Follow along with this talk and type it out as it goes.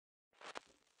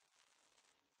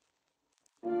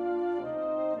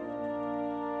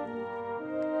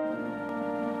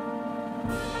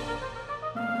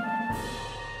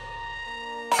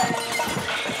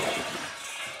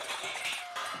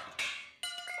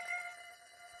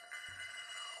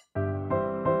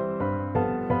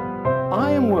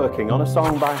I am working on a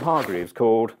song by Hargreaves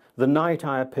called The Night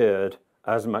I Appeared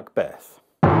as Macbeth.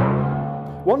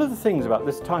 One of the things about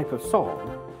this type of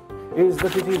song is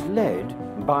that it is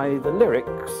led by the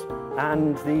lyrics,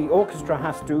 and the orchestra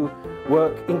has to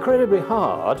work incredibly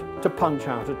hard to punch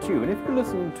out a tune. If you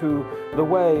listen to the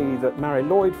way that Mary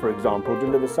Lloyd, for example,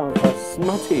 delivers some of her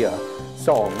smuttier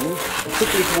songs,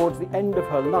 particularly towards the end of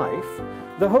her life,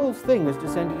 the whole thing has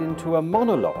descended into a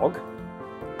monologue,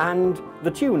 and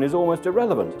the tune is almost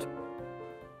irrelevant.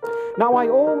 Now, I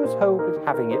always hold with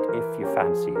having it if you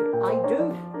fancy it. I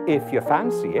do. If you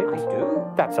fancy it, I do.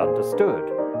 That's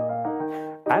understood.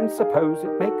 And suppose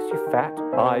it makes you fat,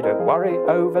 I don't worry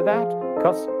over that,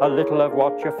 'cause a little of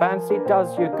what you fancy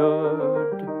does you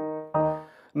good.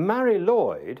 Mary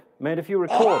Lloyd made a few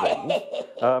recordings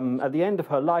at the end of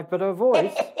her life, but her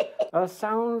voice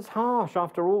sounds harsh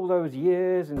after all those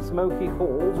years in smoky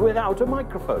halls without a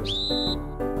microphone.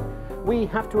 We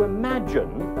have to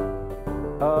imagine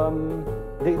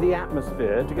the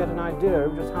atmosphere to get an idea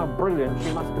of just how brilliant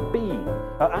she must have been.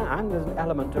 And there's an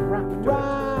element of rap to it.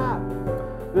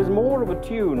 There's more of a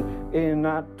tune in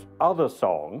that other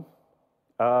song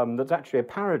that's actually a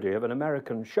parody of an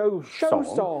American show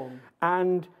song.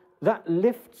 And that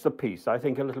lifts the piece, I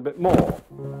think, a little bit more.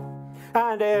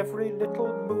 And every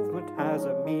little movement has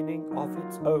a meaning of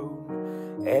its own.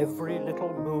 Every little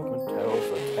movement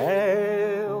tells a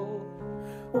tale.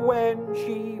 When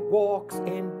she walks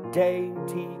in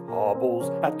dainty hobbles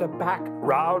at the back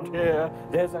round here,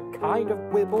 there's a kind of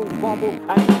wibble wobble,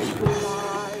 and she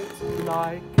glides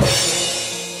like a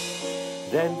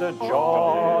fish. Then the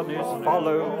Johnnies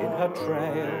follow in her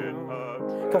trail,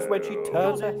 'cause when she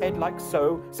turns her head like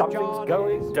so, something's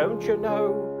going, don't you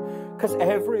know? 'Cause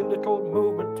every little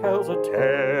movement tells a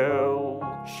tale.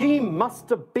 She must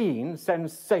have been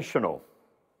sensational.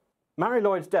 Mary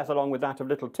Lloyd's death, along with that of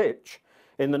Little Titch,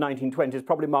 in the 1920s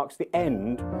probably marks the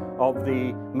end of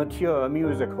the mature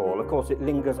music hall. Of course, it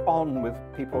lingers on with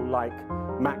people like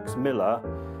Max Miller,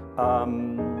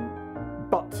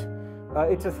 but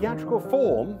it's a theatrical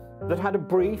form that had a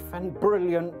brief and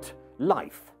brilliant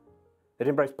life. It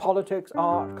embraced politics,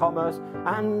 art, commerce,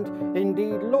 and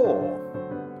indeed law.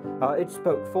 It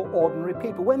spoke for ordinary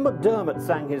people. When MacDermot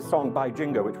sang his song By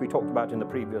Jingo, which we talked about in the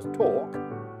previous talk,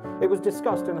 it was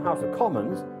discussed in the House of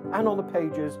Commons and on the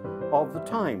pages of the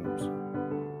Times.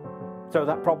 So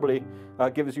that probably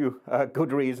gives you a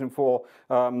good reason for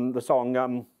the song,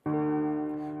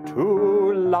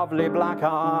 Two lovely black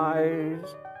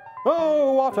eyes,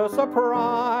 oh, what a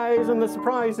surprise. And the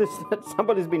surprise is that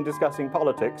somebody's been discussing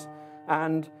politics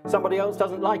and somebody else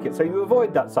doesn't like it, so you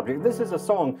avoid that subject. This is a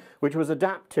song which was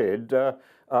adapted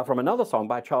from another song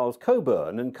by Charles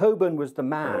Coburn, and Coburn was the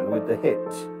man with the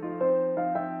hit.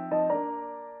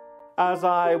 As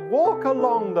I walk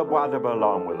along the Bois de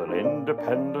Boulogne with an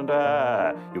independent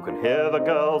air, you can hear the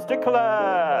girls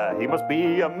declare he must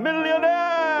be a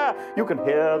millionaire. You can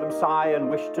hear them sigh and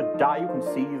wish to die. You can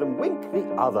see them wink the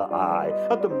other eye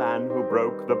at the man who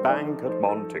broke the bank at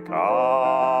Monte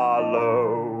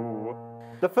Carlo.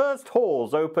 The first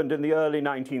halls opened in the early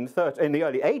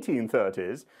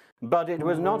 1830s, but it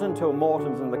was not until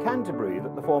Morton's and the Canterbury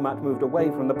that the format moved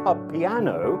away from the pub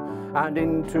piano and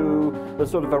into the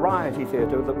sort of variety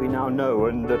theatre that we now know,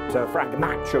 and that Frank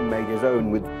Matcham made his own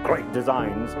with great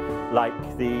designs like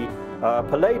the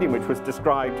Palladium, which was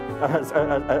described as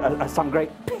some great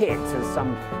pit, as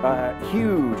some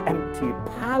huge empty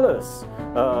palace,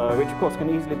 which of course can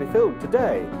easily be filled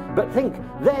today. But think,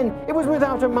 then it was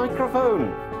without a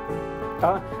microphone.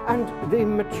 And the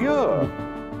mature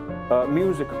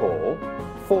music hall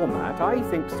format, I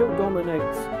think, still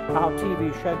dominates our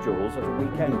TV schedules at a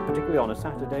weekend, particularly on a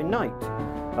Saturday night.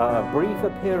 Brief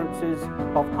appearances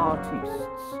of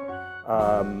artists,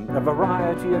 a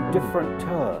variety of different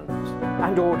turns,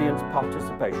 and audience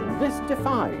participation. This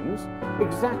defines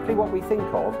exactly what we think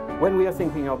of when we are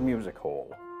thinking of music hall.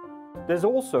 There's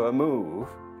also a move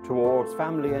towards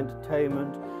family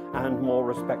entertainment and more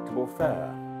respectable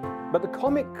fare. But the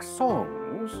comic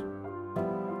songs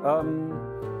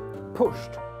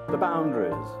pushed the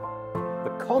boundaries.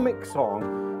 The comic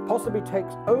song possibly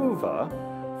takes over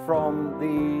from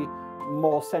the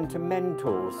more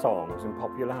sentimental songs in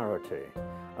popularity,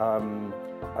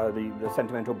 the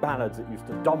sentimental ballads that used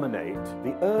to dominate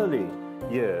the early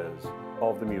years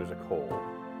of the music hall.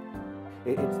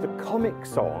 It's the comic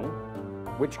song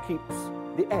which keeps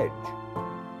the edge.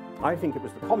 I think it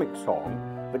was the comic song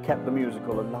that kept the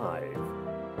musical alive.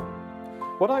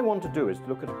 What I want to do is to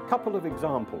look at a couple of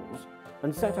examples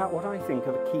and set out what I think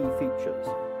are the key features.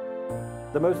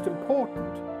 The most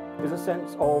important is a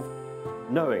sense of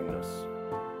knowingness.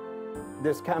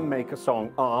 this can make a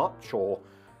song arch or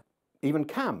even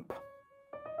camp,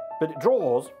 but it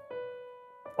draws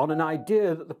on an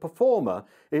idea that the performer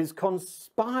is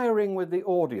conspiring with the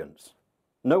audience.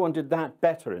 No one did that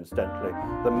better, incidentally,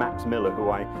 than Max Miller, who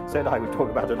I said I would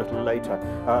talk about a little later.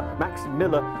 Max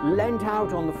Miller leant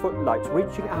out on the footlights,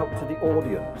 reaching out to the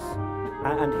audience.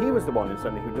 And he was the one,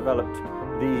 incidentally, who developed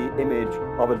the image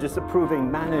of a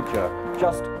disapproving manager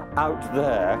just out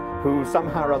there who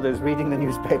somehow or other is reading the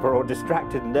newspaper or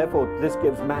distracted, and therefore this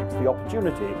gives Max the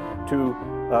opportunity to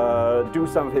do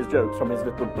some of his jokes from his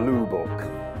little blue book.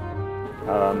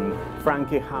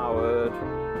 Frankie Howard,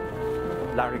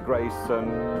 Larry Grayson,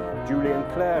 Julian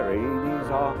Clary, these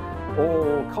are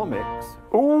all comics.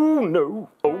 Oh no,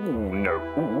 oh no,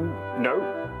 oh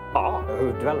no.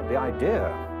 Who developed the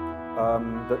idea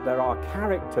that there are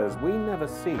characters we never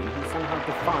see who somehow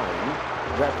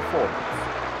define their performance.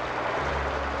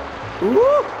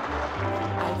 Ooh!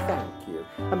 I thank you.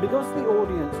 And because the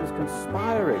audience is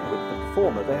conspiring with the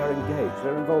performer, they are engaged,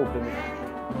 they're involved in the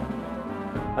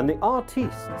act. And the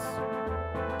artists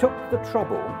took the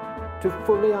trouble to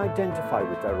fully identify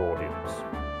with their audience.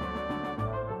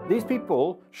 These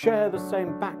people share the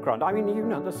same background. I mean, you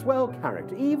know, the swell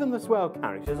character, even the swell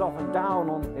character is often down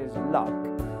on his luck,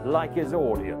 like his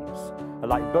audience,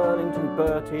 like Burlington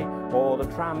Bertie or the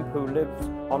tramp who lives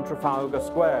on Trafalgar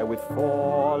Square with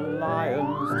 4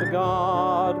 lions to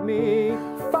guard me.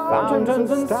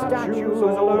 Fountains and statues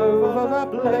all over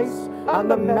the place, and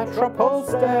the metropole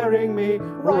staring me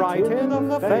right in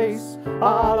the face.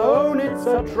 I'll own it's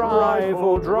a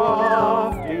trifle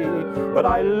drafty, but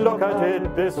I look at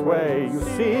it this way, you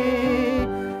see.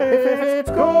 If it's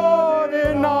good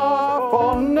enough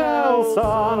for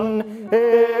Nelson,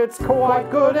 it's quite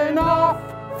good enough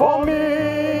for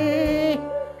me.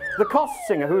 The cost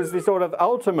singer, who's the sort of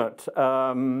ultimate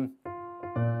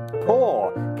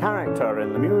poor character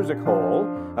in the music hall,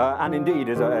 and indeed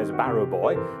is a barrow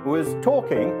boy, was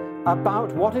talking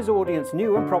about what his audience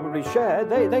knew and probably shared.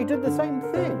 They did the same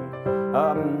thing.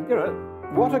 You know,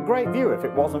 what a great view if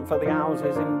it wasn't for the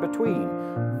houses in between.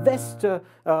 Vesta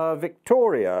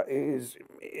Victoria is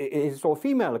sort of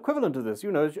female equivalent of this.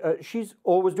 You know, she's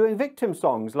always doing victim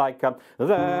songs like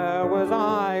there was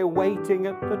I waiting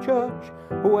at the church,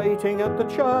 waiting at the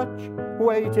church,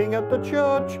 waiting at the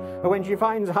church. When she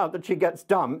finds out that she gets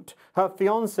dumped, her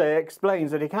fiancé explains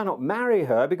that he cannot marry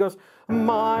her because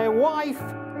my wife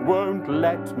won't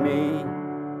let me.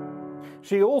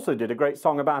 She also did a great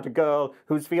song about a girl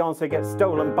whose fiancé gets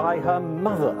stolen by her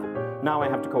mother. Now I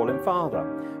have to call him father.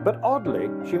 But oddly,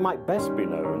 she might best be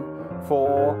known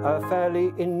for a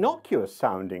fairly innocuous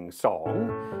sounding song,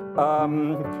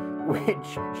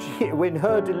 which when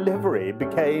her delivery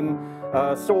became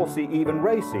saucy, even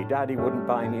racy. Daddy wouldn't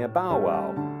buy me a Bow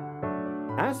Wow.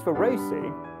 As for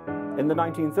racy, in the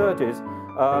 1930s,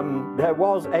 there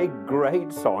was a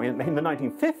great song. In the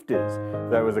 1950s,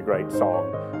 there was a great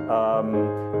song,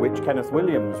 which Kenneth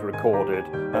Williams recorded,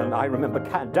 and I remember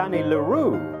Danny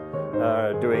LaRue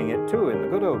doing it too in the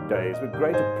good old days with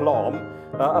great aplomb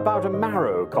about a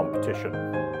marrow competition.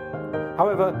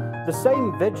 However, the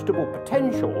same vegetable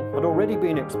potential had already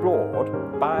been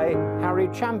explored by Harry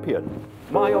Champion.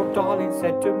 My old darling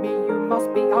said to me, you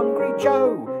must be hungry,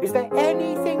 Joe. Is there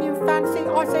anything you fancy?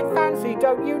 I said, fancy,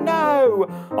 don't you know?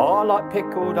 I like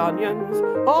pickled onions,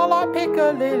 I like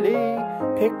piccalilli.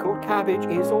 Pickled cabbage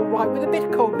is all right with a bit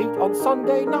of cold meat on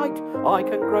Sunday night. I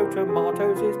can grow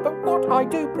tomatoes, but what I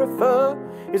do prefer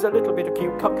is a little bit of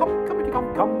cucumber,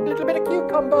 little bit of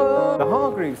cucumber. The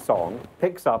Hargreaves song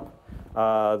picks up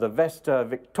the Vesta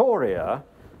Victoria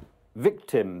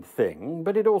victim thing,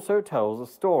 but it also tells a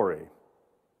story.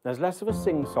 There's less of a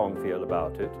sing-song feel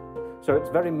about it, so it's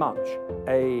very much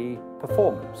a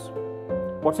performance.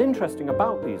 What's interesting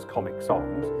about these comic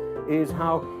songs is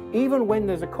how even when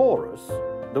there's a chorus,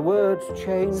 the words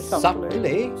change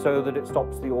subtly so that it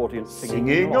stops the audience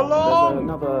singing along. There's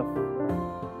another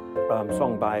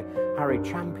song by Harry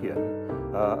Champion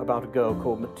about a girl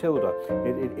called Matilda.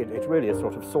 It's really a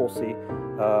sort of saucy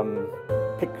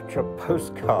picture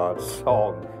postcard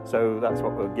song, so that's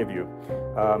what we'll give you.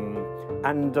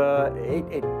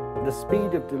 The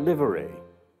speed of delivery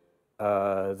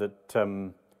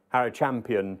that Harry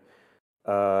Champion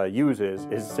uses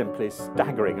is simply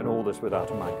staggering, and all this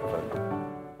without a microphone.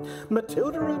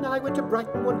 Matilda and I went to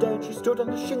Brighton one day and she stood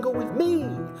on the shingle with me.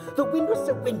 The wind was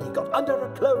so windy, got under her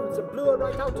clothes and blew her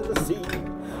right out to the sea.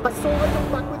 I saw her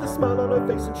come back with a smile on her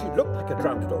face and she looked like a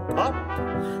drowned old pup.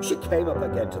 She came up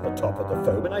again to the top of the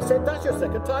foam and I said, that's your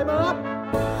second time up.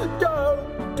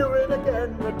 Don't do it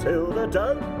again, Matilda,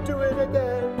 don't do it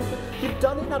again. You've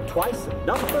done it now twice, and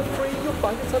number 3, you'll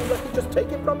find it's unlucky, just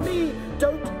take it from me.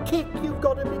 Don't kick, you've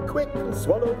got to be quick and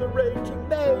swallow the raging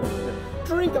mane.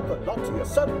 Drink up a lot to your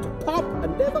son to pop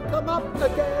and never come up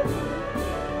again.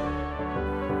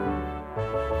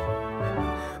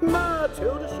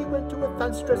 Matilda, she went to a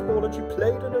fancy dress ball and she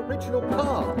played an original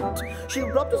part. She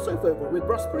rubbed herself over with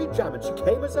raspberry jam and she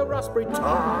came as a raspberry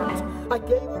tart. I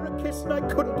gave her a kiss and I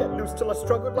couldn't get loose till I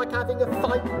struggled like having a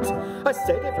fight. I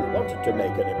said if you wanted to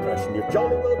make an impression, you've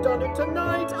jolly well done it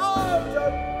tonight. Oh,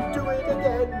 don't do it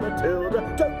again,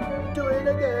 Matilda, don't do it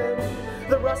again.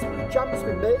 The raspberry jam has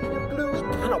been made of glue. It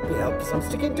cannot be helped because I'm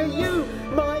sticking to you.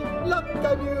 My luck,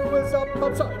 I knew was up.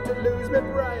 I'm starting to lose my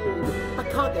brain. I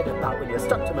can't get about when you're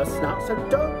stuck to my snout, so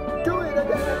don't do it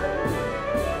again.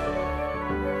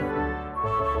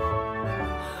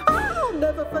 I'll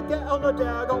never forget on the day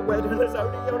I got wet and there's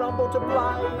only your humble to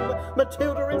blame.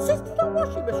 Matilda insisted on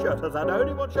washing my shirt as I'd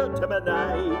only one shirt to my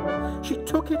name. She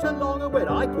took it along and when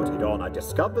I put it on I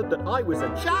discovered that I was a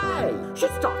J. She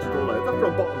started all over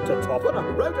from bottom to top and I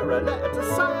wrote her a letter to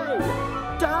say,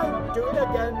 don't do it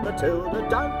again, Matilda,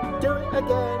 don't do it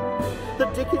again. The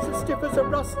dick is as stiff as a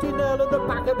rusty nail and the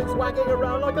back of it's wagging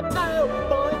around like a tail.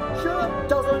 My shirt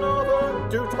doesn't ever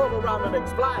do toddle around and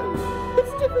explain. It's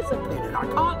stiff as a pin and I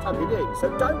can't tuck it in, so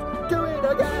don't do it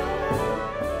again.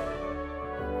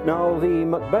 Now, the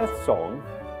Macbeth song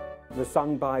was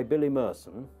sung by Billy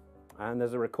Merson, and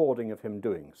there's a recording of him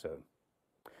doing so.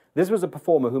 This was a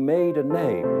performer who made a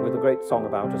name with a great song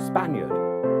about a Spaniard,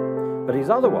 but he's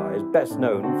otherwise best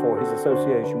known for his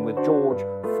association with George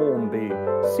Formby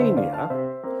Sr.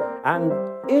 And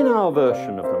in our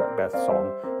version of the Macbeth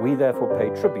song, we therefore pay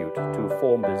tribute to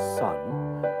Formby's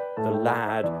son, the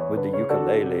lad with the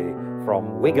ukulele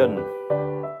from Wigan.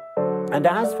 And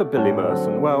as for Billy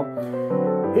Merson, well,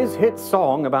 his hit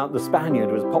song about the Spaniard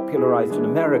was popularised in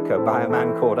America by a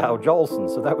man called Al Jolson,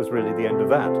 so that was really the end of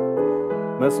that.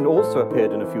 Merson also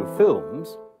appeared in a few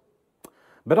films,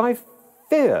 but I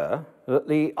fear that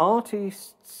the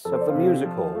artists of the music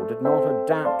hall did not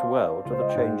adapt well to the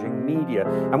changing media,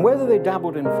 and whether they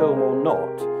dabbled in film or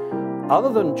not,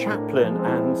 other than Chaplin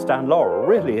and Stan Laurel,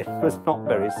 really it was not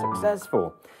very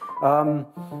successful.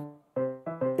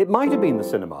 It might have been the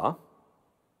cinema,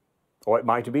 or it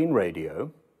might have been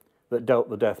radio, that dealt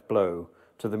the death blow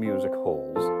to the music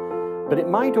halls, but it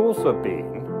might also have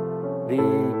been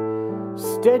the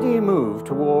steady move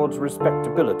towards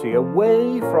respectability,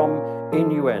 away from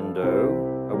innuendo,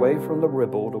 away from the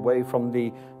ribald, away from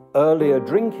the earlier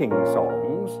drinking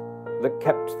songs that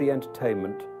kept the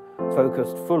entertainment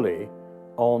focused fully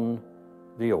on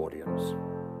the audience.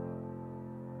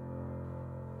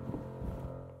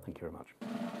 Thank you very much.